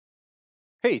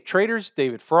Hey traders,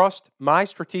 David Frost, my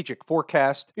strategic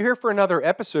forecast. You're here for another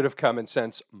episode of Common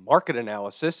Sense Market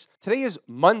Analysis. Today is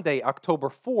Monday, October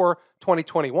 4,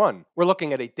 2021. We're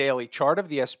looking at a daily chart of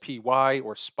the SPY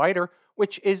or Spider,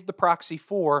 which is the proxy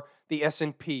for the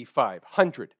S&P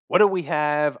 500. What do we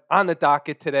have on the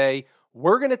docket today?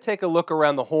 We're going to take a look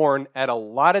around the horn at a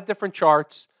lot of different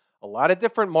charts, a lot of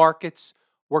different markets.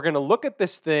 We're going to look at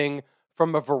this thing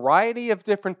from a variety of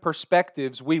different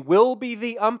perspectives. We will be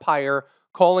the umpire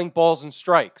calling balls and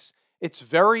strikes. It's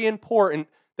very important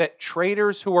that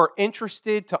traders who are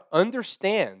interested to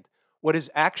understand what is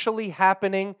actually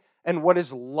happening and what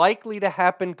is likely to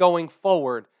happen going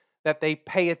forward, that they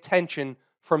pay attention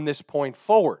from this point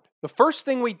forward. The first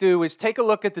thing we do is take a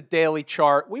look at the daily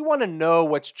chart. We want to know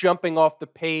what's jumping off the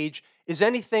page. Is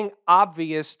anything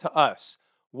obvious to us?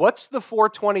 What's the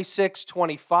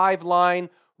 426.25 line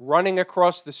running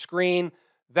across the screen?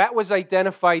 That was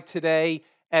identified today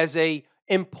as a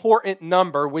important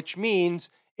number, which means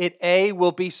it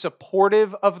will be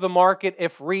supportive of the market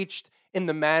if reached in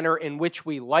the manner in which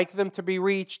we like them to be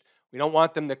reached. We don't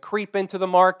want them to creep into the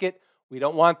market. We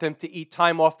don't want them to eat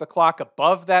time off the clock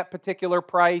above that particular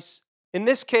price. In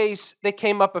this case, they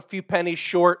came up a few pennies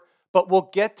short, but we'll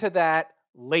get to that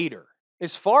later.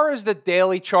 As far as the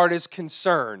daily chart is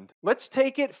concerned, let's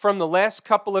take it from the last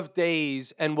couple of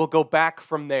days and we'll go back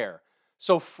from there.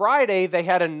 So Friday, they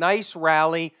had a nice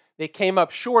rally. They came up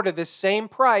short of this same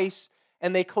price,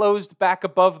 and they closed back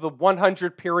above the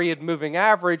 100 period moving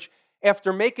average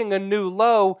after making a new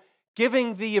low,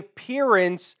 giving the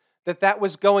appearance that that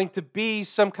was going to be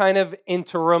some kind of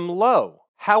interim low.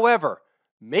 However,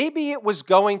 maybe it was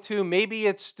going to, maybe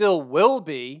it still will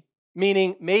be,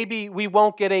 meaning maybe we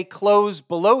won't get a close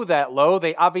below that low.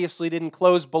 They obviously didn't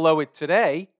close below it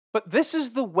today. But this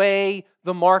is the way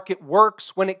the market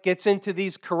works when it gets into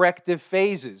these corrective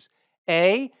phases.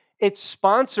 It's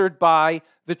sponsored by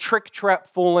the Trick,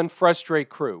 Trap, Fool, and Frustrate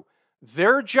crew.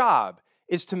 Their job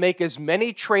is to make as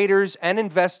many traders and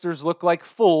investors look like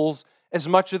fools as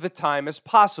much of the time as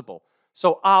possible.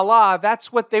 So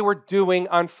that's what they were doing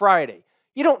on Friday.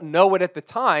 You don't know it at the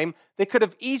time. They could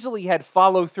have easily had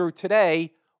follow through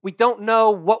today. We don't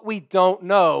know what we don't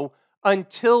know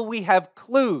until we have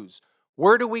clues.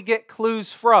 Where do we get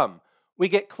clues from? We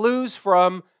get clues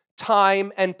from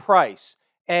time and price.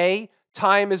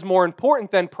 Time is more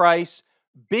important than price.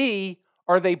 B,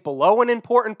 are they below an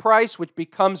important price, which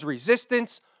becomes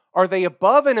resistance? Are they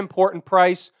above an important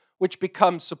price, which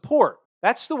becomes support?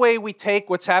 That's the way we take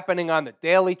what's happening on the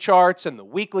daily charts and the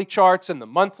weekly charts and the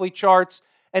monthly charts,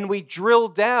 and we drill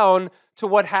down to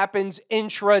what happens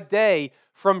intraday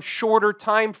from shorter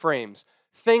time frames.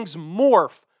 Things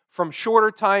morph from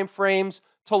shorter time frames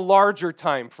to larger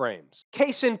time frames.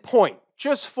 Case in point,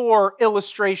 just for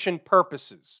illustration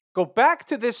purposes, go back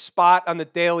to this spot on the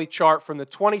daily chart from the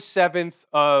 27th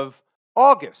of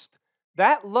August.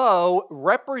 That low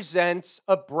represents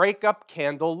a breakup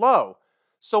candle low.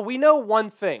 So we know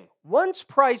one thing. Once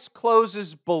price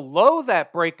closes below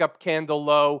that breakup candle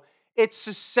low, it's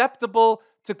susceptible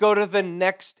to go to the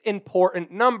next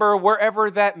important number, wherever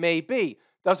that may be.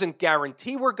 Doesn't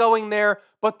guarantee we're going there,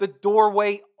 but the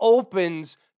doorway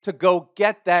opens to go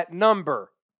get that number.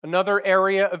 Another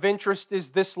area of interest is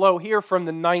this low here from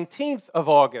the 19th of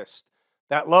August.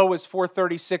 That low is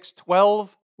 436.12.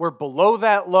 We're below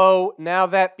that low. Now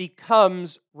that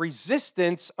becomes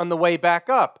resistance on the way back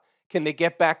up. Can they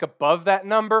get back above that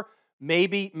number?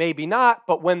 Maybe, maybe not.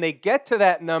 But when they get to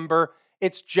that number,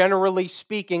 it's generally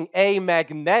speaking, A,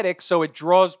 magnetic, so it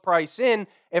draws price in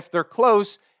if they're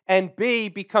close, and B,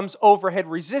 becomes overhead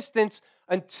resistance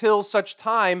until such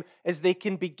time as they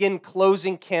can begin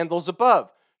closing candles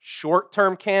above.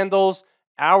 Short-term candles,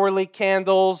 hourly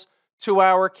candles,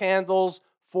 2-hour candles,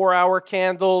 4-hour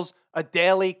candles, a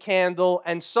daily candle,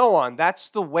 and so on. That's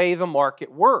the way the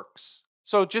market works.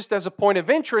 So just as a point of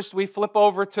interest, we flip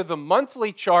over to the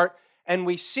monthly chart and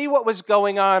we see what was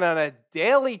going on a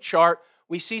daily chart.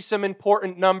 We see some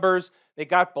important numbers. They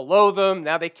got below them.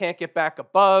 Now they can't get back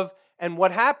above. And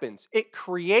what happens? It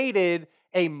created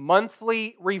a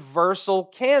monthly reversal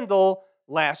candle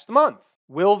last month.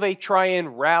 Will they try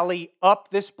and rally up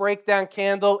this breakdown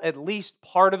candle at least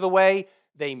part of the way?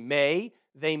 They may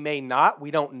not.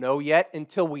 We don't know yet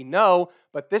until we know.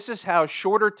 But this is how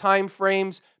shorter time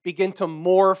frames begin to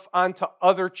morph onto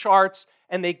other charts,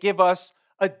 and they give us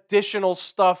additional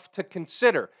stuff to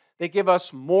consider. They give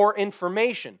us more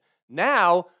information.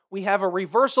 Now we have a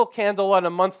reversal candle on a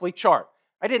monthly chart.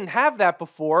 I didn't have that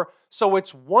before, so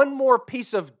it's one more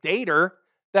piece of data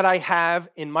that I have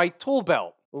in my tool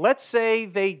belt. Let's say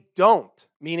they don't,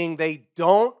 meaning they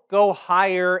don't go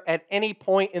higher at any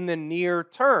point in the near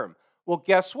term. Well,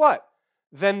 guess what?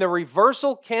 Then the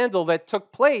reversal candle that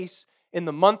took place in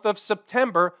the month of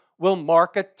September will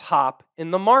mark a top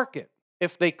in the market.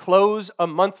 If they close a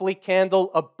monthly candle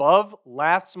above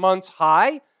last month's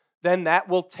high, then that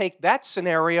will take that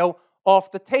scenario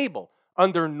off the table.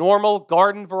 Under normal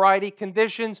garden variety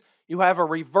conditions, you have a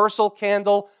reversal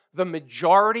candle. The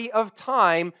majority of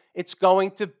time, it's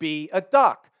going to be a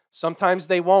duck. Sometimes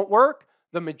they won't work.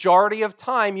 The majority of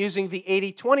time, using the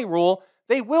 80-20 rule,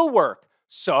 they will work.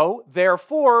 So,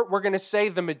 therefore, we're going to say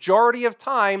the majority of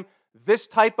time, this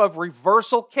type of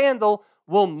reversal candle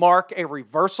will mark a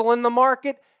reversal in the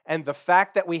market, and the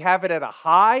fact that we have it at a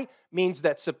high means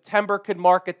that September could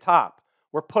mark a top.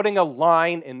 We're putting a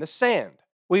line in the sand.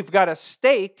 We've got a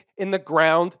stake in the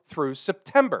ground through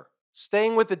September.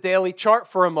 Staying with the daily chart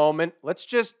for a moment, let's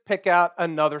just pick out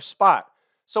another spot.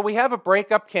 So we have a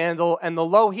breakup candle, and the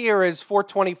low here is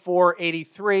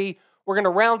 424.83. We're going to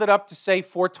round it up to say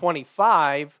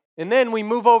 425. And then we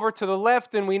move over to the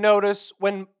left, and we notice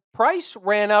when price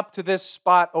ran up to this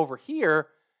spot over here,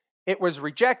 it was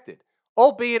rejected,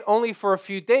 albeit only for a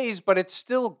few days, but it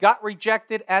still got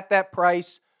rejected at that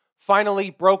price, finally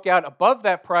broke out above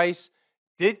that price,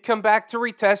 did come back to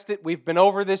retest it. We've been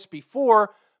over this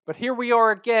before, but here we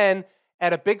are again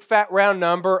at a big fat round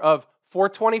number of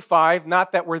 425.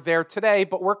 Not that we're there today,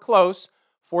 but we're close.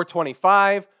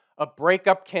 425, a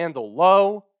breakup candle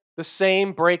low, the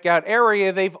same breakout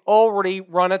area they've already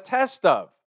run a test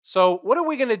of. So what are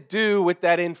we going to do with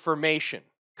that information?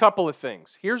 Couple of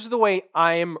things. Here's the way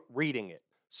I'm reading it.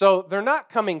 So they're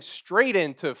not coming straight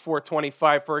into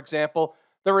 425, for example.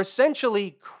 They're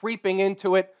essentially creeping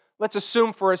into it. Let's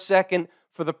assume for a second,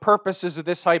 for the purposes of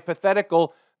this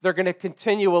hypothetical, they're going to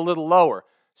continue a little lower.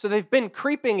 So they've been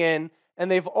creeping in, and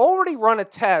they've already run a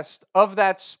test of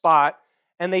that spot,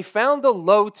 and they found a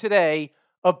low today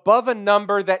above a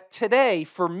number that today,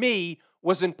 for me,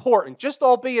 was important, just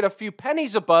albeit a few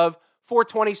pennies above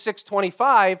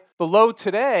 426.25. The low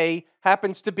today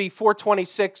happens to be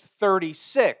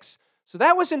 426.36. So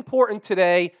that was important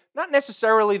today, not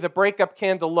necessarily the breakup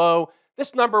candle low.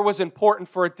 This number was important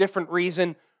for a different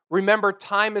reason. Remember,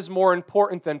 time is more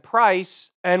important than price,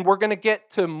 and we're going to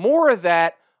get to more of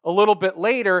that a little bit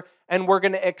later, and we're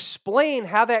going to explain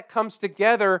how that comes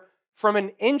together from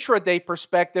an intraday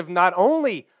perspective, not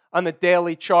only on the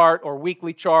daily chart or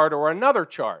weekly chart or another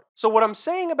chart. So what I'm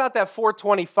saying about that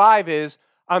 425 is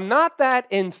I'm not that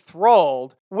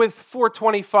enthralled with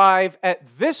 425 at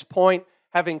this point,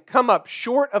 having come up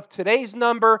short of today's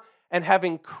number and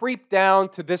having creeped down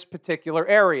to this particular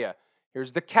area.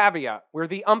 Here's the caveat. We're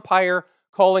the umpire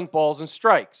calling balls and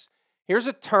strikes. Here's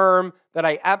a term that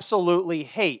I absolutely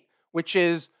hate, which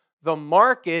is the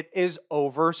market is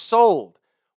oversold.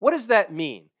 What does that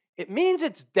mean? It means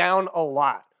it's down a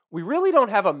lot. We really don't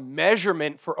have a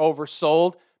measurement for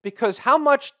oversold because how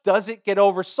much does it get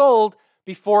oversold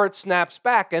before it snaps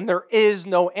back? And there is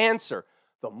no answer.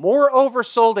 The more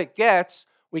oversold it gets,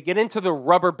 we get into the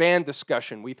rubber band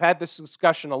discussion. We've had this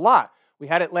discussion a lot. We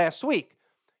had it last week.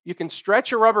 You can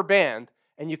stretch a rubber band,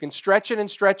 and you can stretch it and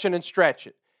stretch it and stretch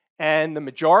it. And the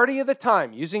majority of the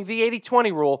time, using the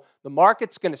 80-20 rule, the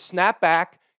market's going to snap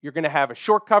back. You're going to have a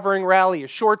short covering rally, a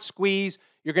short squeeze.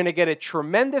 You're going to get a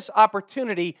tremendous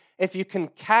opportunity if you can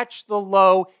catch the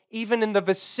low, even in the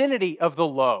vicinity of the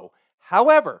low.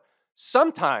 However,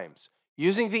 sometimes,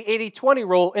 using the 80-20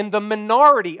 rule, in the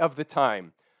minority of the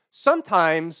time,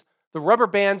 sometimes the rubber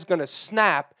band's going to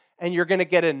snap and you're going to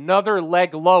get another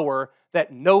leg lower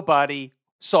that nobody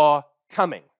saw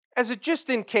coming. As a just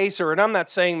in caser, and I'm not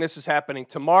saying this is happening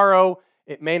tomorrow,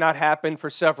 it may not happen for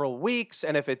several weeks,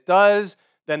 and if it does,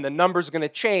 then the number's going to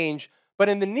change. But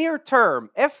in the near term,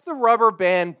 if the rubber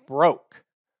band broke,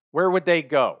 where would they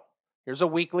go? Here's a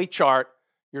weekly chart.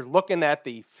 You're looking at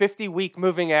the 50-week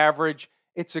moving average.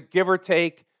 It's a give or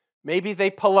take. Maybe they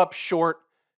pull up short.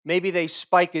 Maybe they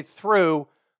spike it through.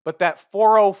 But that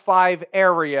 405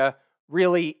 area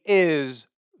really is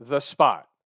the spot.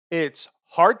 It's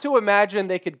hard to imagine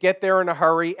they could get there in a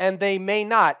hurry, and they may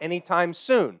not anytime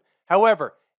soon.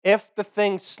 However, if the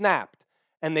thing snapped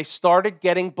and they started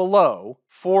getting below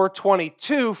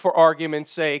 422, for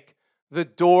argument's sake, the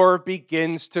door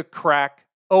begins to crack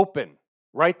open.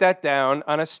 Write that down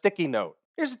on a sticky note.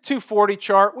 Here's a 240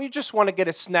 chart. We just want to get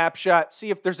a snapshot, see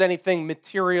if there's anything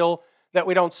material that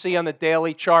we don't see on the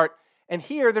daily chart. And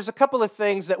here, there's a couple of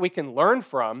things that we can learn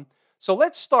from. So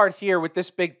let's start here with this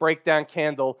big breakdown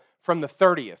candle from the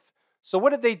 30th. So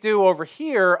what did they do over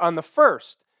here on the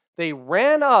 1st? They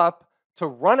ran up to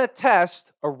run a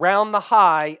test around the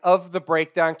high of the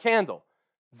breakdown candle.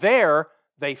 There,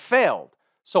 they failed.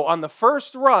 So on the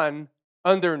first run,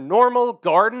 Under normal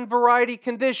garden variety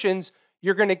conditions,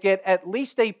 you're going to get at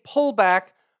least a pullback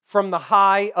from the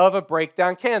high of a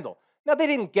breakdown candle. Now, they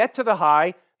didn't get to the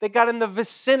high, they got in the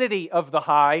vicinity of the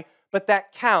high, but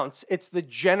that counts. It's the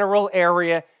general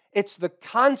area, it's the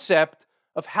concept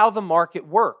of how the market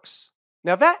works.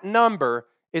 Now, that number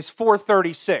is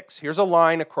 436. Here's a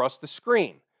line across the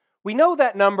screen. We know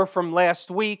that number from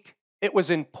last week. It was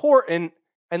important,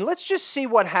 and let's just see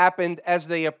what happened as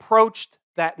they approached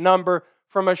that number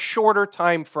from a shorter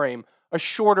time frame, a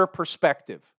shorter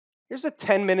perspective. Here's a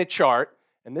 10-minute chart,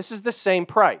 and this is the same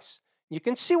price. You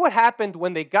can see what happened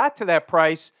when they got to that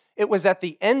price. It was at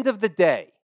the end of the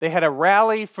day. They had a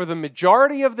rally for the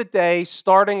majority of the day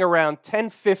starting around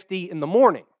 10:50 in the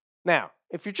morning. Now,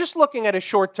 if you're just looking at a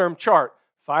short-term chart,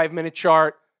 5-minute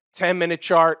chart, 10-minute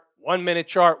chart, 1-minute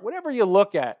chart, whatever you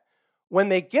look at, when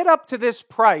they get up to this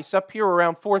price up here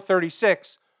around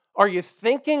 436, are you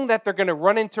thinking that they're going to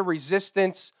run into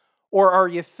resistance, or are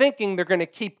you thinking they're going to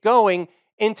keep going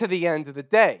into the end of the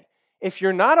day? If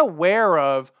you're not aware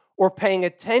of or paying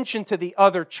attention to the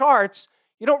other charts,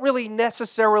 you don't really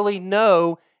necessarily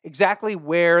know exactly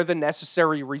where the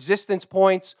necessary resistance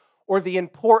points or the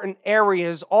important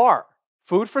areas are.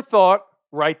 Food for thought,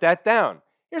 write that down.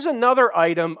 Here's another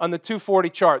item on the 240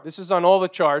 chart. This is on all the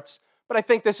charts, but I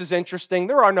think this is interesting.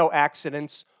 There are no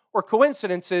accidents or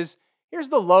coincidences. Here's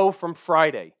the low from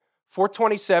Friday,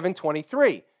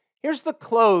 427.23. Here's the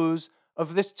close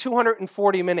of this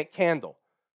 240-minute candle,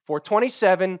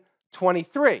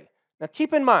 427.23. Now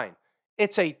keep in mind,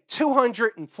 it's a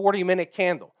 240-minute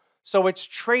candle. So it's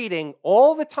trading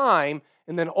all the time,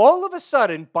 and then all of a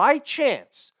sudden, by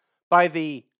chance, by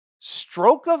the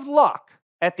stroke of luck,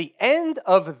 at the end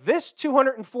of this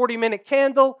 240-minute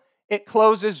candle, it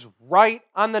closes right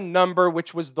on the number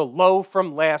which was the low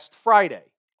from last Friday.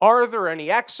 Are there any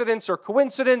accidents or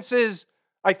coincidences?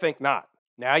 I think not.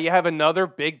 Now you have another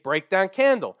big breakdown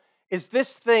candle. Is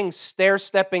this thing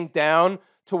stair-stepping down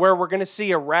to where we're going to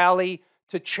see a rally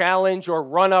to challenge or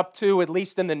run up to, at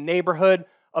least in the neighborhood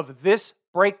of this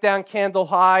breakdown candle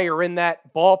high or in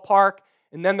that ballpark,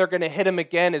 and then they're going to hit them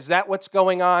again? Is that what's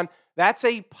going on? That's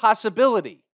a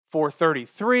possibility.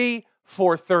 433,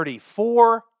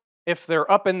 434. If they're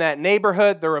up in that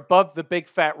neighborhood, they're above the big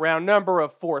fat round number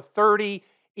of 430,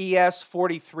 ES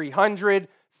 4300.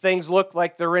 Things look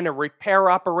like they're in a repair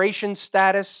operation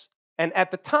status. And at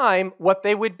the time, what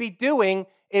they would be doing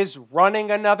is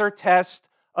running another test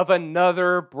of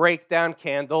another breakdown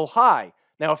candle high.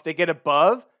 Now, if they get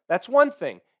above, that's one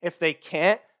thing. If they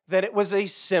can't, then it was a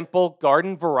simple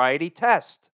garden variety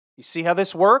test. You see how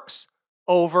this works?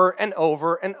 Over and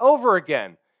over and over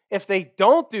again. If they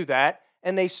don't do that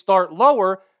and they start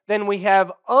lower, then we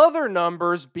have other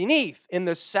numbers beneath. In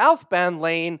the southbound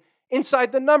lane,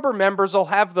 inside the number members will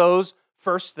have those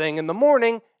first thing in the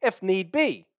morning if need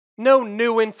be. No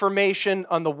new information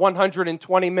on the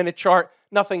 120-minute chart,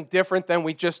 nothing different than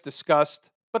we just discussed.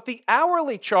 But the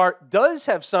hourly chart does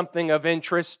have something of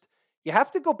interest. You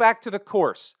have to go back to the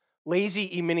course,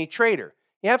 Lazy E-mini Trader.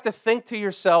 You have to think to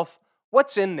yourself,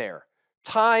 what's in there?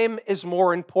 Time is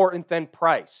more important than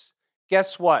price.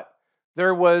 Guess what?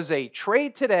 There was a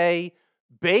trade today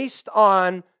based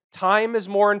on time is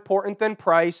more important than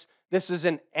price. This is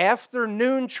an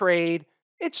afternoon trade.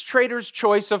 It's trader's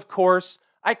choice, of course.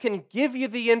 I can give you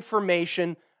the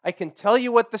information. I can tell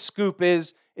you what the scoop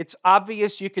is. It's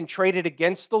obvious you can trade it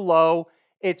against the low.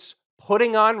 It's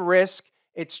putting on risk.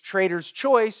 It's trader's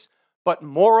choice. But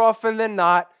more often than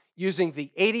not, using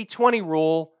the 80-20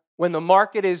 rule, when the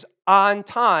market is on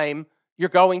time, you're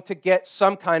going to get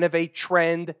some kind of a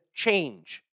trend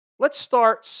change. Let's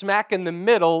start smack in the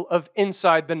middle of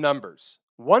inside the numbers.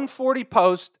 140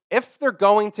 post, if they're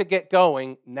going to get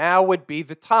going, now would be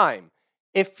the time,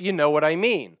 if you know what I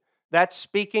mean. That's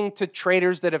speaking to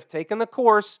traders that have taken the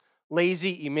course,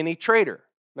 Lazy E-mini Trader.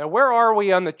 Now, where are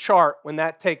we on the chart when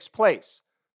that takes place?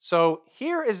 So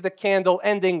here is the candle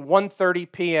ending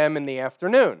 1:30 p.m. in the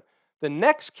afternoon. The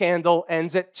next candle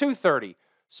ends at 2:30.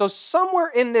 So somewhere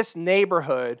in this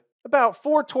neighborhood, about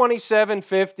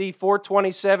 427.50,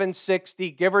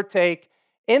 427.60, give or take,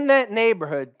 in that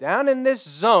neighborhood, down in this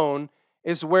zone,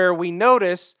 is where we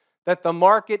notice that the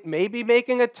market may be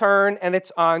making a turn and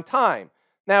it's on time.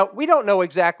 Now, we don't know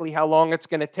exactly how long it's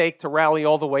going to take to rally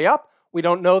all the way up. We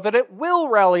don't know that it will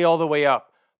rally all the way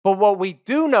up. But what we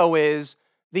do know is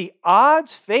the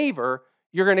odds favor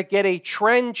you're going to get a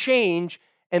trend change,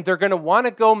 and they're going to want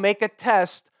to go make a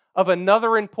test of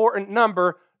another important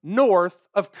number north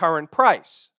of current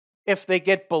price. If they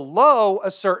get below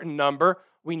a certain number,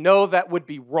 we know that would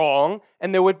be wrong,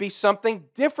 and there would be something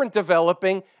different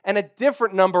developing and a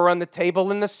different number on the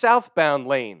table in the southbound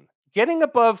lane. Getting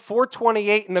above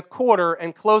 428 and a quarter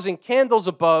and closing candles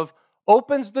above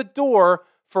opens the door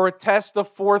for a test of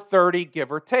 430,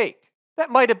 give or take. That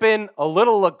might have been a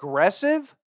little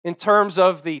aggressive in terms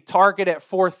of the target at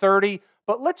 430,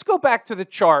 but let's go back to the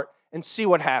chart and see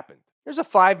what happened. Here's a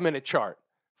 5-minute chart.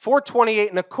 428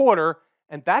 and a quarter,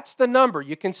 and that's the number.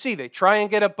 You can see they try and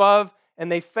get above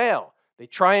and they fail. They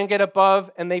try and get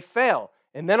above and they fail.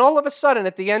 And then all of a sudden,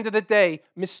 at the end of the day,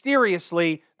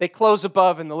 mysteriously, they close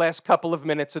above in the last couple of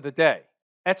minutes of the day.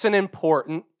 That's an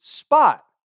important spot.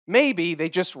 Maybe they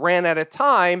just ran out of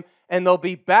time and they'll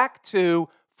be back to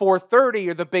 430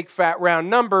 or the big fat round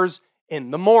numbers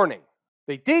in the morning.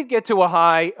 They did get to a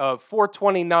high of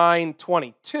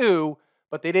 429.22,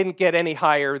 but they didn't get any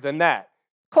higher than that.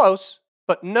 Close,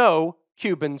 but no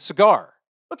Cuban cigar.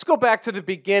 Let's go back to the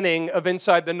beginning of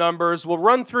Inside the Numbers. We'll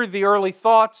run through the early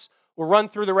thoughts. We'll run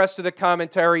through the rest of the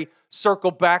commentary,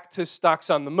 circle back to stocks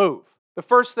on the move. The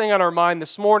first thing on our mind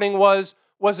this morning was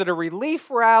it a relief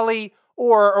rally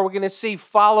or are we going to see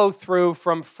follow through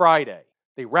from Friday?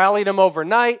 They rallied them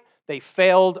overnight. They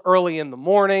failed early in the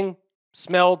morning.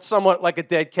 Smelled somewhat like a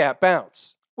dead cat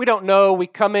bounce. We don't know. We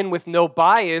come in with no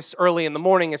bias early in the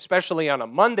morning, especially on a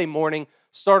Monday morning.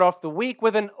 Start off the week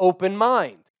with an open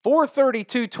mind.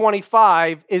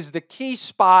 432.25 is the key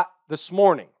spot this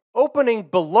morning. Opening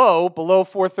below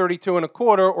 432 and a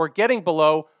quarter, or getting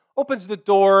below, opens the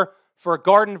door for a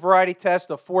garden variety test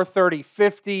of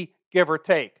 430.50, give or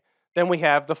take. Then we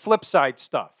have the flip side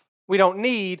stuff. We don't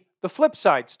need the flip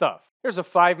side stuff. Here's a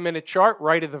 5-minute chart.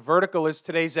 Right of the vertical is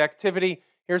today's activity.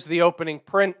 Here's the opening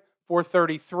print,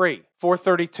 433.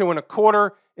 432 and a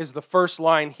quarter is the first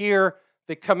line here.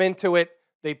 They come into it.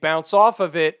 They bounce off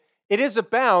of it. It is a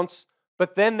bounce,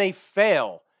 but then they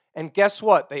fail. And guess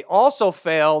what? They also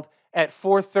failed at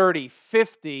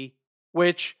 430.50,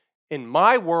 which in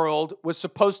my world was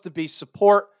supposed to be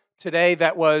support. Today,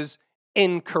 that was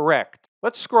incorrect.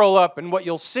 Let's scroll up, and what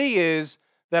you'll see is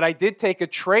that I did take a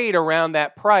trade around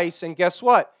that price, and guess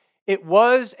what? It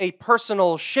was a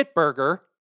personal shitburger.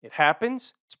 It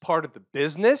happens. It's part of the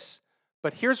business.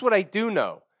 But here's what I do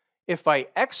know. If I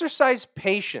exercise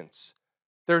patience,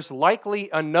 there's likely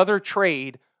another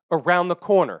trade around the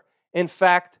corner. In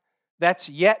fact, that's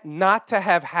yet not to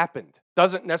have happened.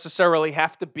 Doesn't necessarily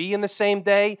have to be in the same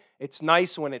day. It's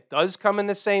nice when it does come in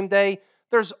the same day.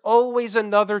 There's always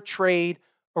another trade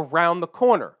around the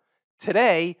corner.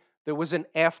 Today, there was an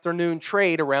afternoon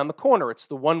trade around the corner. It's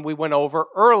the one we went over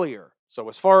earlier. So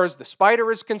as far as the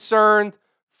spider is concerned,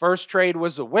 first trade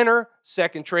was a winner,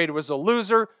 second trade was a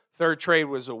loser, third trade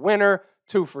was a winner,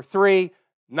 2 for 3.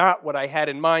 Not what I had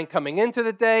in mind coming into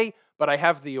the day, but I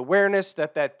have the awareness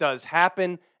that that does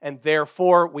happen, and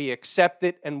therefore we accept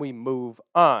it and we move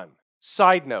on.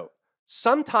 Side note,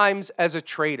 sometimes as a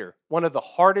trader, one of the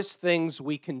hardest things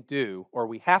we can do, or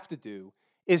we have to do,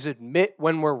 is admit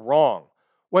when we're wrong.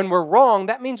 When we're wrong,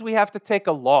 that means we have to take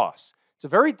a loss. It's a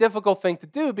very difficult thing to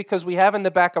do because we have in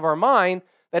the back of our mind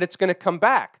that it's going to come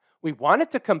back. We want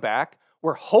it to come back.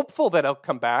 We're hopeful that it'll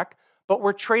come back, but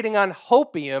we're trading on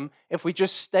hopium if we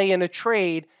just stay in a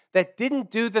trade that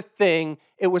didn't do the thing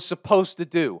it was supposed to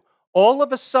do. All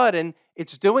of a sudden,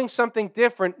 it's doing something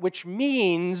different, which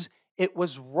means it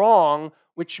was wrong,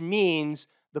 which means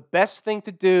the best thing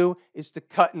to do is to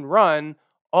cut and run.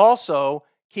 Also,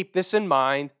 keep this in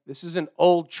mind. This is an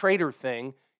old trader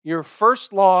thing. Your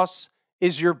first loss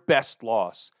is your best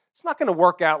loss. It's not going to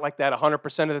work out like that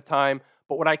 100% of the time,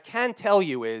 but what I can tell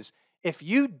you is if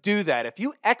you do that, if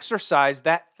you exercise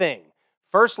that thing,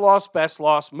 first loss, best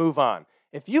loss, move on.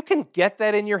 If you can get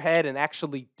that in your head and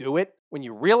actually do it, when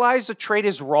you realize a trade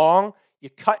is wrong, you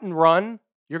cut and run,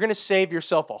 you're going to save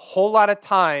yourself a whole lot of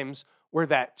times where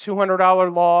that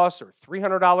 $200 loss or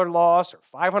 $300 loss or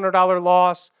 $500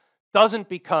 loss doesn't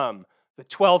become the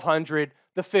 $1,200,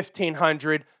 the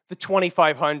 $1,500, the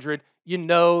 $2,500. You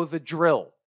know the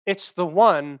drill. It's the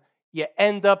one you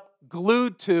end up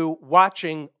glued to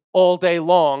watching all day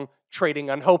long, trading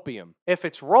on hopium. If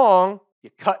it's wrong, you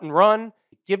cut and run.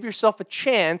 You give yourself a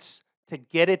chance to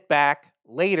get it back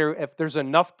later if there's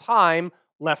enough time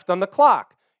left on the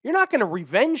clock. You're not going to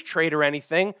revenge trade or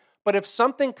anything, but if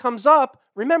something comes up,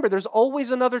 remember, there's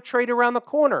always another trade around the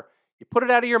corner. You put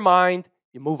it out of your mind,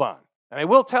 you move on. And I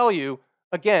will tell you,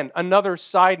 again, another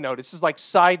side note. This is like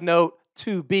side note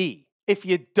 2B. If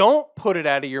you don't put it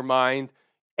out of your mind,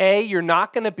 A, you're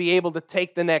not going to be able to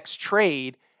take the next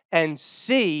trade, and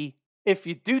C, if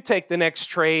you do take the next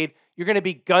trade, you're going to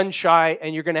be gun shy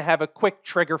and you're going to have a quick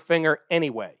trigger finger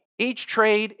anyway. Each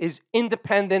trade is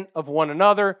independent of one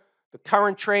another. The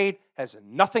current trade has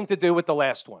nothing to do with the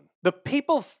last one. The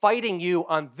people fighting you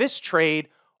on this trade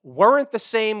weren't the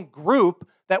same group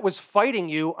that was fighting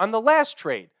you on the last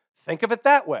trade. Think of it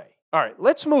that way. All right,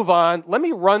 let's move on. Let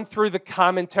me run through the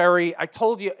commentary. I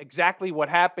told you exactly what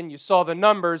happened. You saw the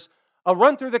numbers. I'll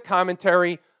run through the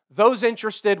commentary. Those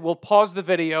interested will pause the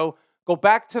video, go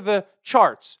back to the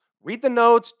charts, read the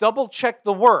notes, double check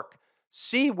the work,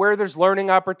 see where there's learning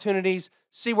opportunities,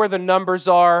 see where the numbers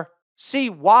are, see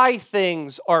why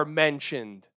things are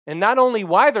mentioned. And not only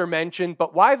why they're mentioned,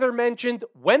 but why they're mentioned,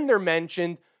 when they're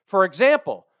mentioned. For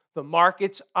example, the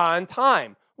market's on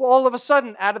time. Well, all of a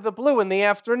sudden, out of the blue in the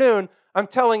afternoon, I'm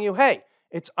telling you, hey,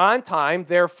 it's on time,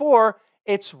 therefore,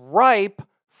 it's ripe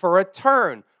for a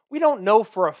turn. We don't know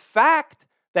for a fact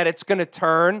that it's going to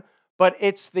turn, but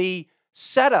it's the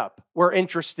setup we're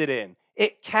interested in.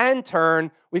 It can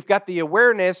turn. We've got the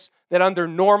awareness that under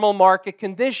normal market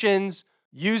conditions,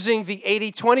 using the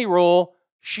 80-20 rule,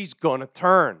 she's going to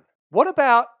turn. What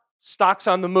about stocks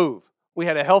on the move? We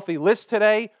had a healthy list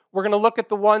today. We're going to look at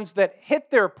the ones that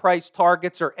hit their price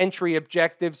targets or entry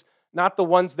objectives, not the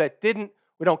ones that didn't.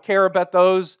 We don't care about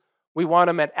those. We want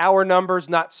them at our numbers,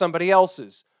 not somebody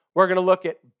else's. We're going to look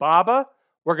at BABA.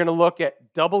 We're going to look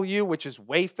at W, which is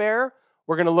Wayfair.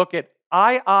 We're going to look at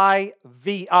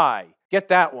IIVI. Get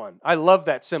that one. I love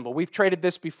that symbol. We've traded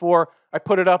this before. I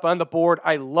put it up on the board.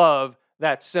 I love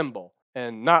that symbol.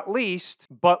 And not least,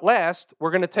 but last,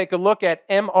 we're going to take a look at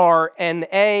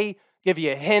MRNA, give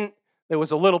you a hint. There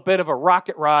was a little bit of a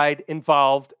rocket ride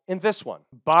involved in this one.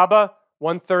 BABA,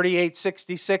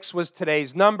 138.66 was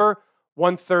today's number.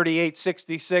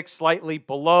 138.66, slightly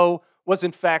below, was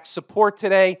in fact support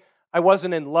today. I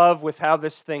wasn't in love with how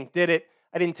this thing did it.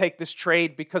 I didn't take this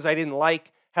trade because I didn't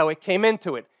like how it came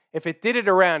into it. If it did it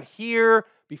around here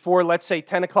before, let's say,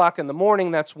 10 o'clock in the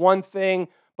morning, that's one thing.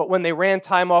 But when they ran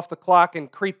time off the clock and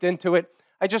creeped into it,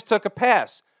 I just took a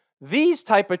pass. These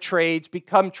type of trades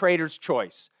become trader's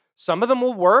choice. Some of them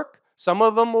will work. Some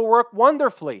of them will work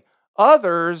wonderfully.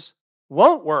 Others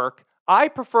won't work. I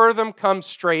prefer them come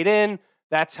straight in.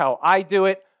 That's how I do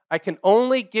it. I can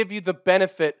only give you the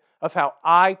benefit of how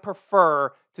I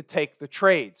prefer to take the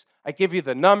trades. I give you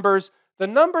the numbers. The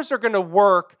numbers are going to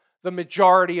work the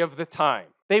majority of the time.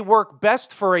 They work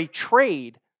best for a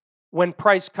trade when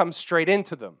price comes straight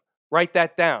into them. Write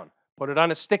that down. Put it on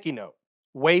a sticky note.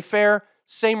 Wayfair,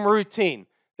 same routine.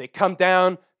 They come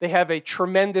down. They have a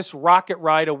tremendous rocket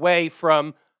ride away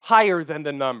from higher than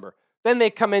the number. Then they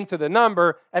come into the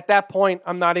number. At that point,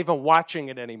 I'm not even watching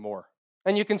it anymore.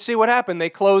 And you can see what happened. They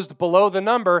closed below the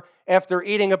number after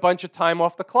eating a bunch of time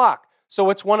off the clock. So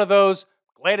it's one of those,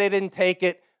 glad I didn't take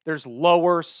it. There's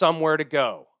lower somewhere to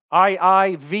go.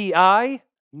 IIVI,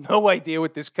 no idea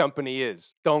what this company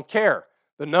is. Don't care.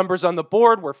 The numbers on the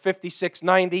board were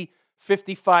 56.90,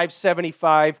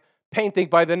 55.75. Painting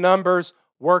by the numbers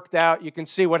worked out. You can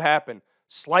see what happened.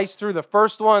 Sliced through the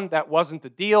first one, that wasn't the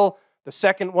deal. The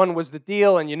second one was the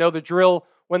deal, and you know the drill.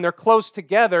 When they're close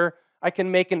together, I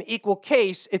can make an equal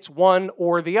case it's one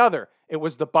or the other. It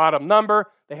was the bottom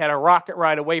number. They had a rocket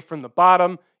ride away from the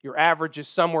bottom. Your average is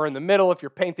somewhere in the middle if you're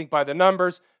painting by the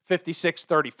numbers,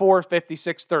 56.34,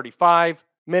 56.35.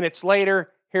 Minutes later,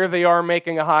 here they are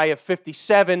making a high of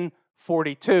 57.42.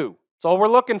 That's all we're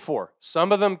looking for.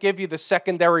 Some of them give you the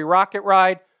secondary rocket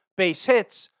ride. Base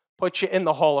hits put you in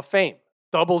the Hall of Fame.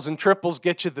 Doubles and triples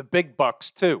get you the big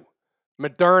bucks too.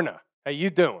 Moderna, how you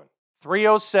doing?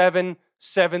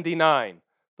 307.79.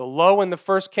 The low in the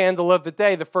first candle of the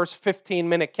day, the first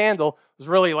 15-minute candle, was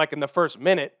really like in the first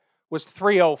minute, was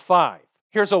 305.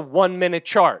 Here's a 1-minute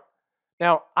chart.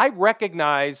 Now, I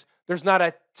recognize there's not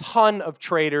a ton of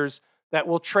traders that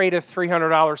will trade a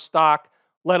 $300 stock,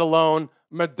 let alone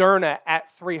Moderna at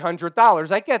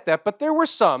 $300. I get that, but there were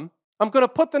some. I'm going to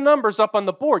put the numbers up on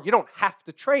the board. You don't have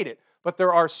to trade it, but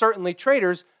there are certainly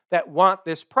traders that want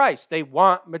this price. They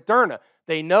want Moderna.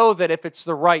 They know that if it's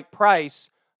the right price,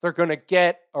 they're going to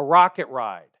get a rocket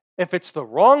ride. If it's the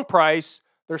wrong price,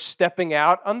 they're stepping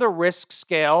out on the risk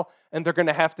scale and they're going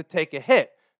to have to take a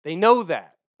hit. They know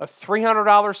that. A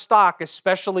 $300 stock,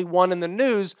 especially one in the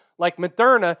news like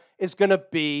Moderna, is going to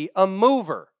be a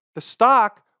mover. The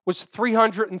stock was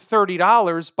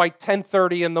 $330 by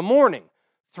 10:30 in the morning.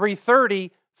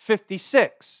 330,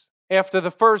 56. After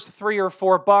the first $3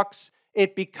 or $4,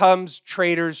 it becomes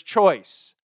trader's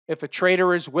choice. If a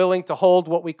trader is willing to hold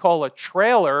what we call a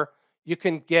trailer, you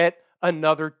can get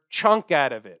another chunk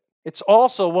out of it. It's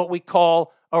also what we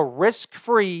call a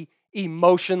risk-free,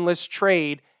 emotionless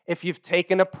trade if you've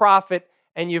taken a profit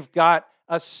and you've got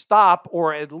a stop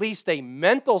or at least a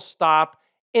mental stop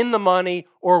in the money,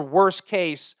 or worst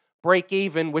case, break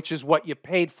even, which is what you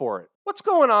paid for it. What's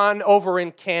going on over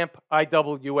in Camp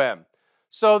IWM?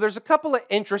 So there's a couple of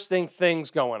interesting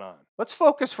things going on. Let's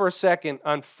focus for a second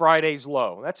on Friday's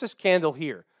low. That's this candle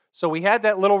here. So we had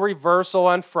that little reversal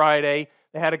on Friday.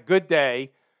 They had a good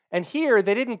day. And here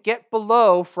they didn't get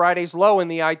below Friday's low in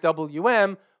the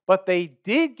IWM, but they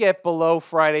did get below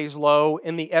Friday's low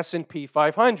in the S&P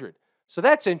 500. So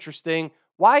that's interesting.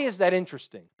 Why is that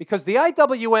interesting? Because the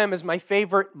IWM is my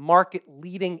favorite market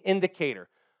leading indicator.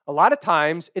 A lot of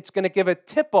times it's going to give a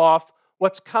tip off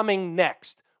what's coming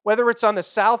next, whether it's on the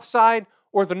south side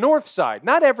or the north side.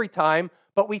 Not every time,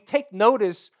 but we take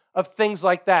notice of things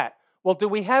like that. Well, do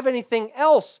we have anything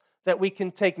else that we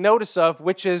can take notice of,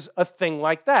 which is a thing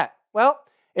like that? Well,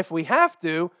 if we have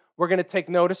to, we're going to take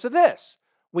notice of this.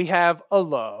 We have a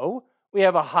low, we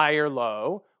have a higher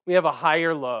low, we have a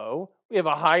higher low, we have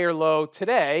a higher low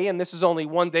today, and this is only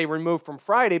one day removed from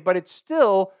Friday, but it's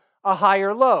still a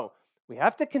higher low. We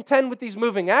have to contend with these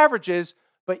moving averages,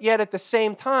 but yet at the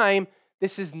same time,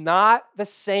 this is not the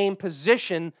same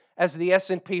position as the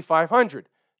S&P 500.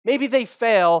 Maybe they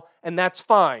fail, and that's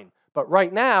fine. But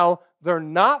right now, they're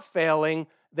not failing.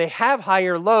 They have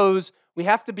higher lows. We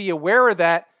have to be aware of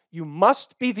that. You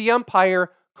must be the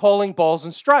umpire calling balls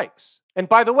and strikes. And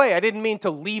by the way, I didn't mean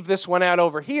to leave this one out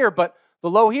over here, but the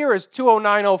low here is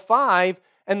 209.05,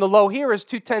 and the low here is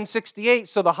 210.68,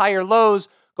 so the higher lows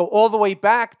go all the way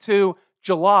back to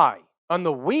July. On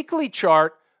the weekly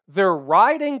chart, they're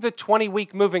riding the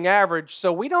 20-week moving average,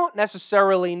 so we don't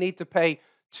necessarily need to pay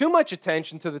too much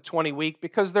attention to the 20-week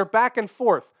because they're back and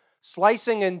forth,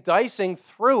 slicing and dicing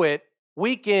through it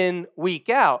week in, week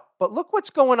out. But look what's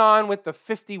going on with the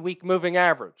 50-week moving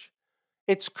average.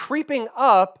 It's creeping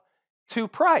up to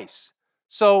price.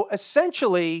 So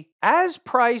essentially, as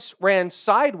price ran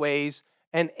sideways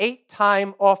and ate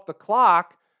time off the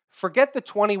clock, forget the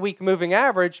 20-week moving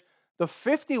average, the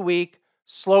 50-week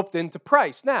sloped into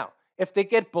price. Now, if they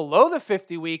get below the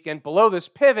 50-week and below this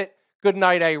pivot, good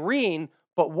night, Irene.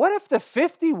 But what if the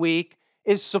 50-week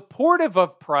is supportive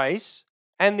of price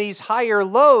and these higher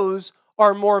lows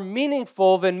are more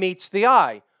meaningful than meets the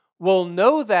eye? We'll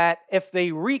know that if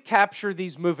they recapture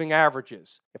these moving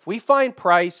averages. If we find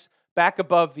price back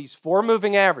above these four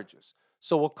moving averages,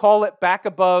 so we'll call it back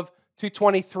above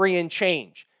 223 and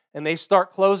change, and they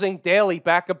start closing daily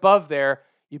back above there,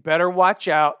 you better watch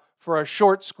out for a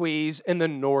short squeeze in the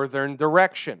northern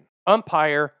direction.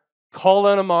 Umpire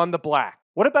calling them on the black.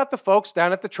 What about the folks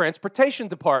down at the transportation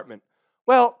department?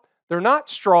 Well, they're not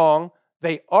strong,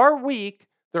 they are weak,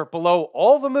 they're below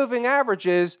all the moving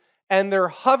averages, and they're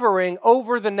hovering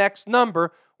over the next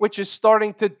number, which is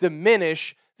starting to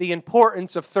diminish the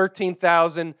importance of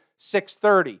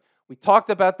 13,630. We talked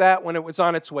about that when it was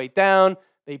on its way down.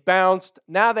 They bounced.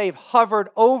 Now they've hovered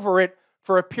over it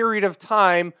for a period of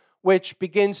time, which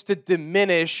begins to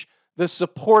diminish the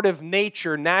supportive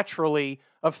nature naturally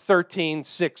of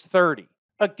 13,630.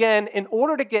 Again, in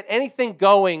order to get anything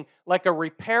going like a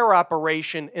repair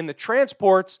operation in the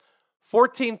transports,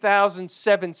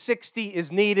 14,760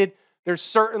 is needed. There's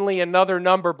certainly another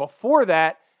number before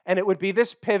that, and it would be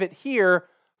this pivot here,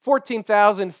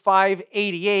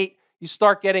 14,588. You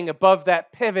start getting above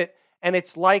that pivot, and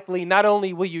it's likely not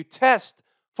only will you test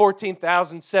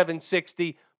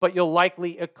 14,760, but you'll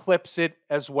likely eclipse it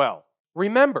as well.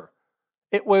 Remember,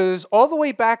 it was all the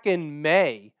way back in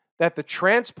May that the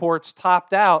transports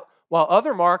topped out while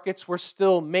other markets were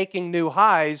still making new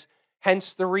highs,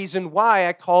 hence the reason why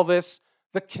I call this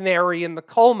the canary in the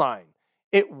coal mine.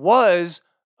 It was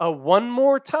one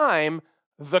more time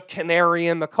the canary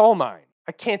in the coal mine.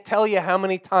 I can't tell you how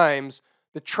many times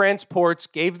the transports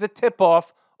gave the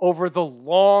tip-off over the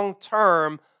long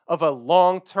term of a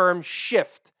long-term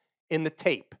shift in the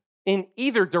tape in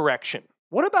either direction.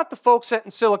 What about the folks in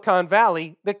Silicon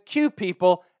Valley, the Q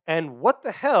people, and what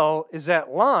the hell is that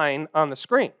line on the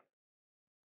screen?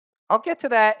 I'll get to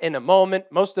that in a moment.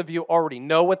 Most of you already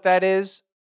know what that is.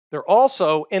 They're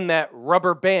also in that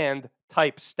rubber band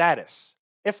type status.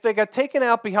 If they got taken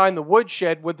out behind the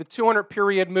woodshed, would the 200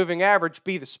 period moving average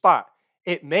be the spot?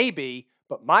 It may be,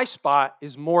 but my spot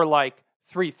is more like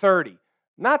 330.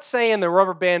 Not saying the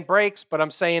rubber band breaks, but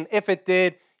I'm saying if it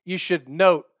did, you should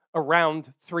note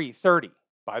around 330.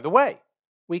 By the way,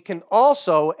 we can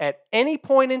also at any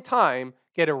point in time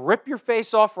get a rip your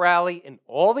face off rally in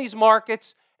all these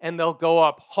markets, and they'll go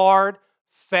up hard,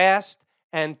 fast,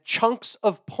 and chunks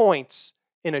of points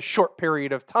in a short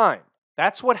period of time.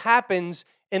 That's what happens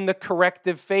in the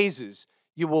corrective phases.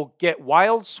 You will get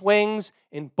wild swings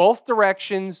in both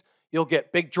directions, you'll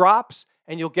get big drops,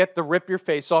 and you'll get the rip your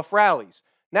face off rallies.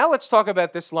 Now let's talk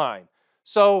about this line.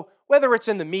 So whether it's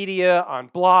in the media, on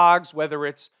blogs, whether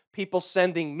it's people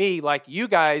sending me, like you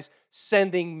guys,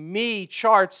 sending me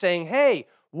charts saying, hey,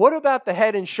 what about the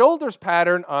head and shoulders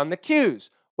pattern on the Qs?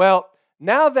 Well,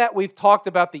 now that we've talked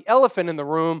about the elephant in the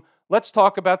room, let's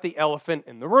talk about the elephant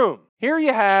in the room. Here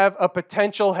you have a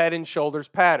potential head and shoulders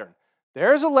pattern.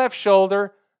 There's a left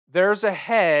shoulder, there's a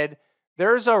head,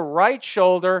 there's a right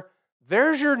shoulder,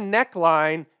 there's your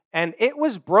neckline, and it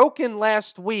was broken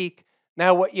last week.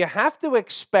 Now, what you have to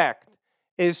expect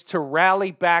is to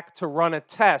rally back to run a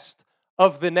test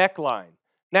of the neckline.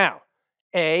 Now,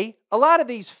 a lot of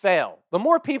these fail. The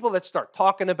more people that start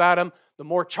talking about them, the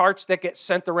more charts that get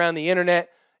sent around the internet,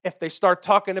 if they start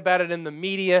talking about it in the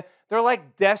media, they're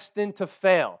like destined to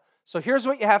fail. So here's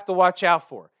what you have to watch out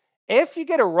for. If you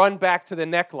get a run back to the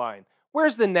neckline,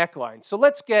 where's the neckline? So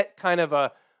let's get kind of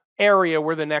a area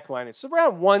where the neckline is. So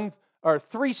around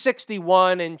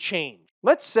 361 and change.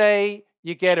 Let's say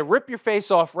you get a rip your face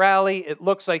off rally. It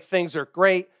looks like things are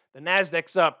great. The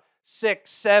Nasdaq's up 6,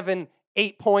 7,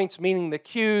 8 points, meaning the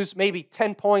Qs, maybe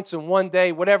 10 points in one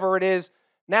day, whatever it is.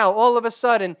 Now, all of a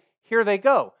sudden, here they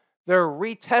go. They're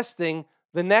retesting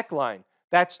the neckline.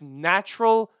 That's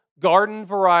natural garden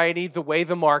variety, the way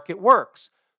the market works.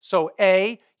 So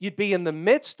A, you'd be in the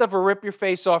midst of a rip your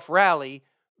face off rally.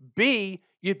 B,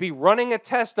 you'd be running a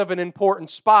test of an important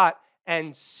spot.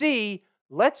 And C,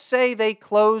 let's say they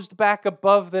closed back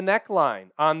above the neckline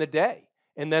on the day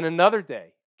and then another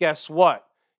day. Guess what?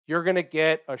 You're going to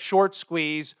get a short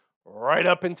squeeze right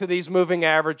up into these moving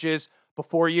averages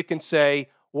before you can say,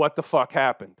 what the fuck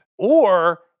happened?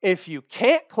 Or if you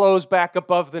can't close back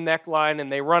above the neckline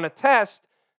and they run a test,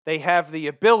 they have the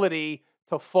ability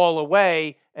to fall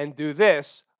away and do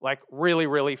this like really,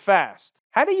 really fast.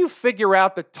 How do you figure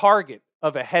out the target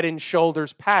of a head and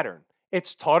shoulders pattern?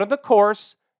 It's taught in the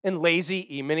course in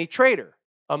Lazy E-mini Trader,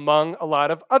 among a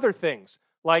lot of other things,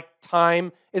 like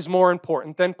time is more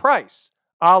important than price,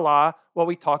 a la what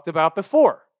we talked about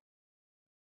before.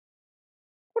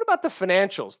 What about the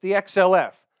financials, the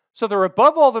XLF? So they're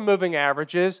above all the moving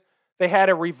averages. They had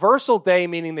a reversal day,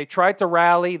 meaning they tried to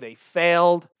rally, they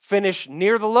failed, finished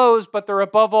near the lows, but they're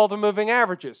above all the moving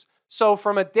averages. So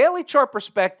from a daily chart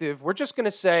perspective, we're just going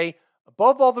to say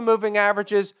above all the moving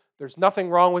averages, there's nothing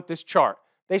wrong with this chart.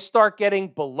 They start getting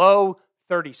below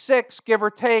 36, give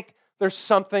or take, there's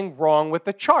something wrong with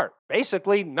the chart.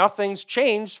 Basically, nothing's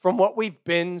changed from what we've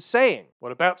been saying.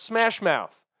 What about Smash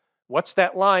Mouth? What's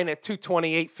that line at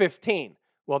 228.15?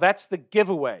 Well, that's the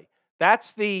giveaway.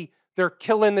 That's they're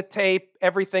killing the tape,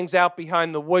 everything's out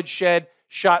behind the woodshed,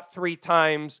 shot 3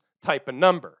 times type of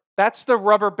number. That's the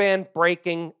rubber band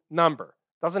breaking number.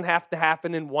 Doesn't have to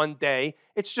happen in one day.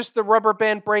 It's just the rubber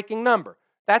band breaking number.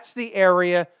 That's the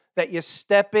area that you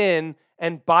step in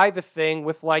and buy the thing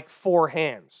with like 4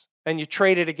 hands. And you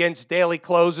trade it against daily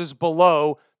closes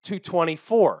below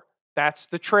 224. That's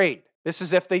the trade. This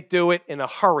is if they do it in a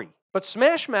hurry. But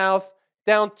Smash Mouth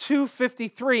down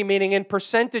 253, meaning in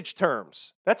percentage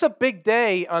terms. That's a big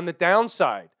day on the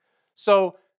downside.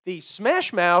 So the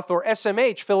Smash Mouth, or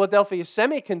SMH, Philadelphia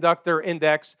Semiconductor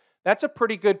Index, that's a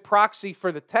pretty good proxy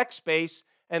for the tech space,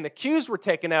 and the Qs were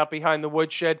taken out behind the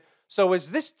woodshed. So is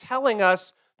this telling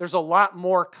us there's a lot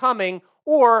more coming,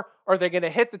 or are they going to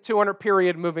hit the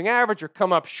 200-period moving average or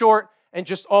come up short and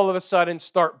just all of a sudden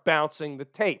start bouncing the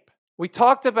tape? We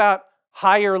talked about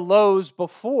higher lows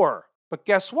before, but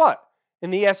guess what? In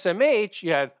the SMH,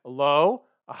 you had a low,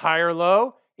 a higher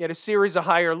low, you had a series of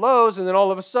higher lows, and then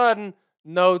all of a sudden,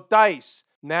 no dice.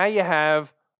 Now you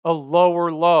have a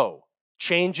lower low.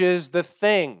 Changes the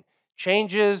thing,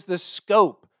 changes the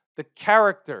scope, the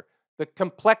character, the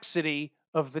complexity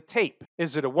of the tape.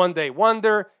 Is it a one-day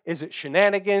wonder? Is it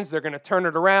shenanigans? They're going to turn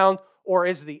it around? Or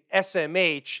is the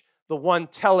SMH the one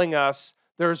telling us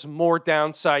there's more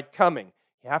downside coming?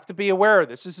 You have to be aware of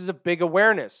this. This is a big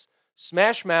awareness.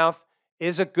 Smash Mouth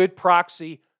is a good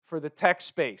proxy for the tech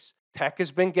space. Tech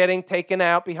has been getting taken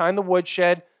out behind the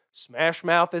woodshed. Smash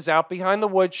Mouth is out behind the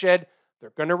woodshed. They're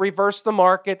going to reverse the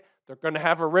market. They're going to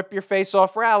have a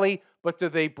rip-your-face-off rally, but do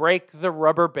they break the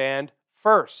rubber band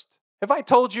first? Have I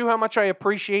told you how much I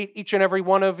appreciate each and every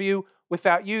one of you?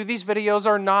 Without you, these videos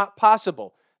are not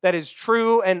possible. That is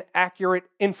true and accurate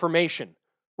information.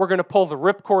 We're going to pull the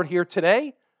ripcord here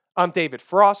today. I'm David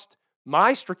Frost,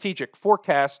 my strategic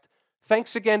forecast.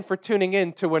 Thanks again for tuning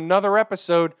in to another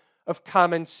episode of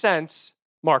Common Sense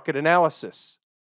Market Analysis.